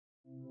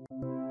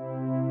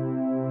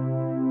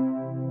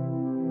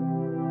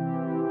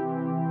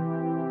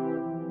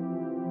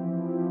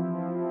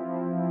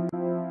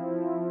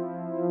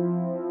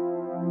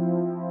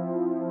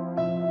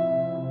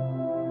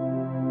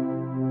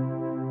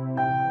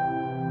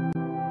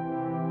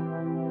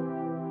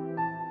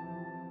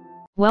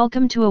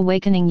Welcome to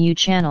Awakening You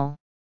channel.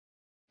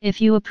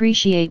 If you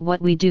appreciate what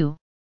we do,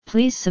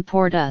 please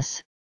support us.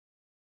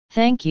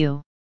 Thank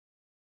you.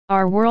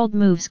 Our world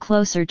moves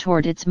closer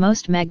toward its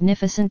most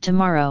magnificent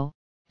tomorrow,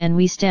 and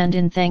we stand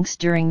in thanks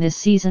during this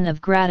season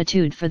of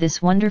gratitude for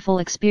this wonderful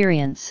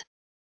experience.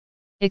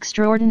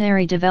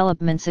 Extraordinary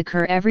developments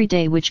occur every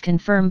day which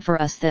confirm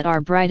for us that our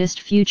brightest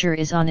future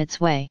is on its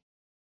way.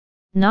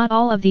 Not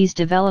all of these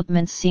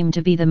developments seem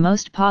to be the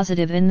most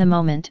positive in the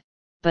moment,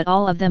 but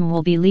all of them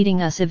will be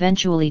leading us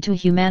eventually to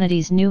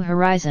humanity's new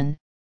horizon,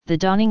 the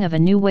dawning of a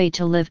new way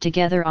to live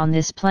together on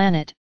this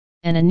planet,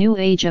 and a new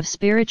age of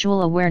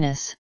spiritual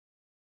awareness.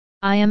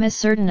 I am as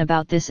certain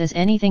about this as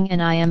anything,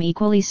 and I am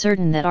equally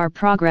certain that our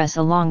progress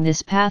along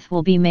this path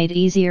will be made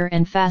easier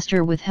and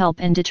faster with help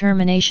and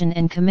determination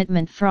and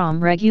commitment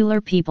from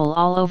regular people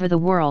all over the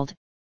world,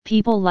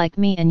 people like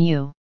me and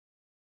you.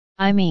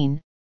 I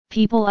mean,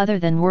 people other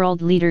than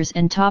world leaders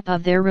and top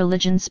of their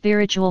religion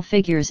spiritual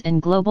figures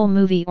and global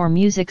movie or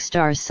music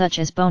stars such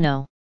as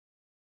Bono.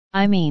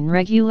 I mean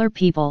regular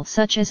people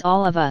such as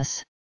all of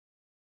us.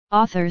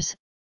 Authors,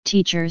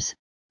 teachers,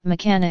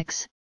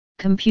 mechanics,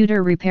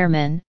 computer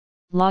repairmen,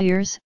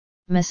 lawyers,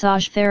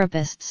 massage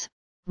therapists,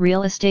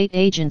 real estate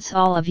agents,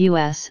 all of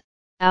us,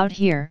 out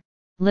here,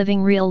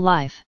 living real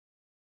life.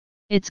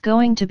 It's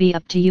going to be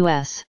up to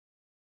us.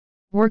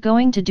 We're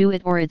going to do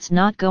it or it's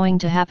not going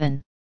to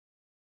happen.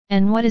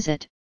 And what is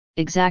it,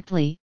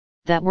 exactly,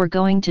 that we're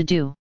going to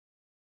do?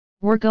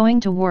 We're going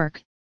to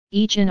work,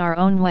 each in our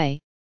own way,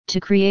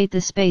 to create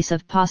the space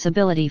of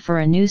possibility for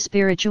a new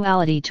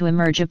spirituality to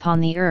emerge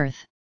upon the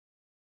earth.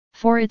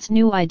 For it's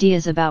new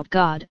ideas about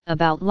God,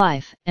 about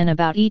life, and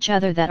about each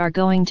other that are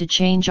going to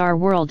change our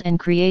world and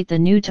create the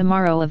new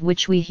tomorrow of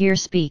which we here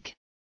speak.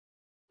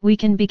 We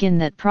can begin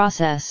that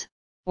process,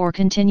 or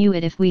continue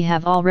it if we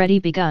have already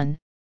begun,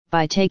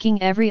 by taking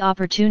every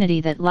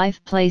opportunity that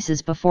life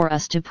places before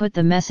us to put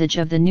the message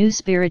of the new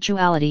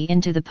spirituality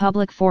into the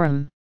public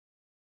forum.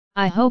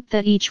 I hope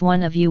that each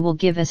one of you will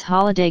give as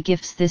holiday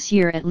gifts this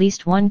year at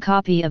least one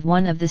copy of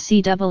one of the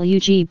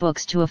CWG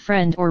books to a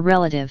friend or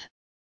relative.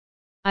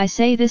 I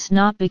say this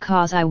not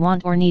because I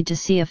want or need to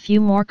see a few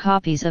more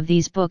copies of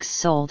these books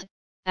sold,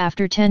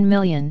 after 10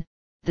 million,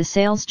 the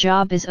sales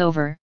job is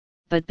over,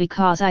 but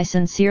because I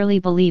sincerely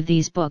believe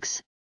these books,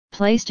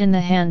 placed in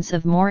the hands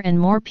of more and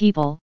more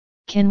people,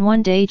 can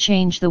one day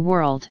change the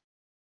world.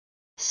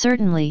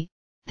 Certainly,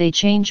 they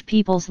change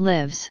people's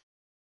lives.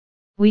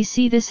 We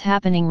see this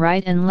happening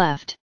right and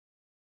left.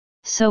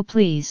 So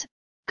please,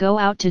 go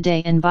out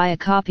today and buy a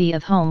copy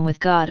of Home with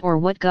God or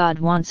What God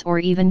Wants or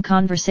even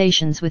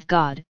Conversations with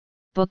God,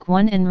 Book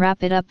 1, and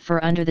wrap it up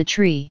for under the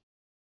tree.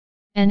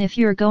 And if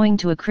you're going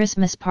to a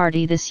Christmas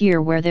party this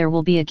year where there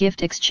will be a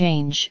gift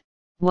exchange,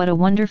 what a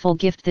wonderful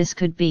gift this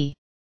could be.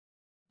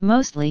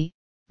 Mostly,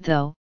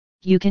 though,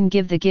 you can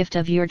give the gift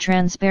of your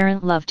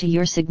transparent love to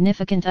your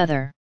significant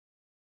other.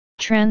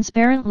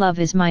 Transparent love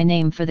is my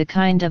name for the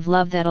kind of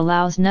love that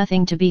allows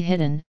nothing to be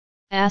hidden,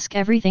 asks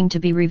everything to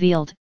be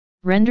revealed,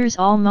 renders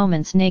all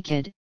moments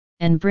naked,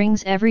 and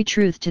brings every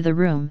truth to the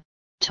room,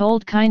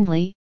 told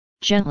kindly,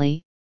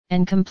 gently,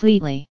 and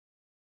completely.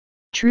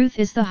 Truth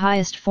is the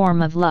highest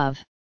form of love.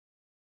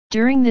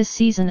 During this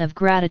season of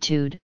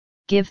gratitude,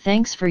 give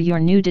thanks for your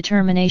new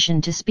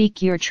determination to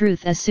speak your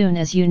truth as soon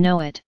as you know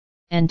it,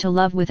 and to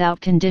love without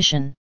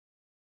condition.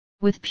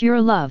 With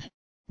pure love,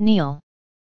 Neil.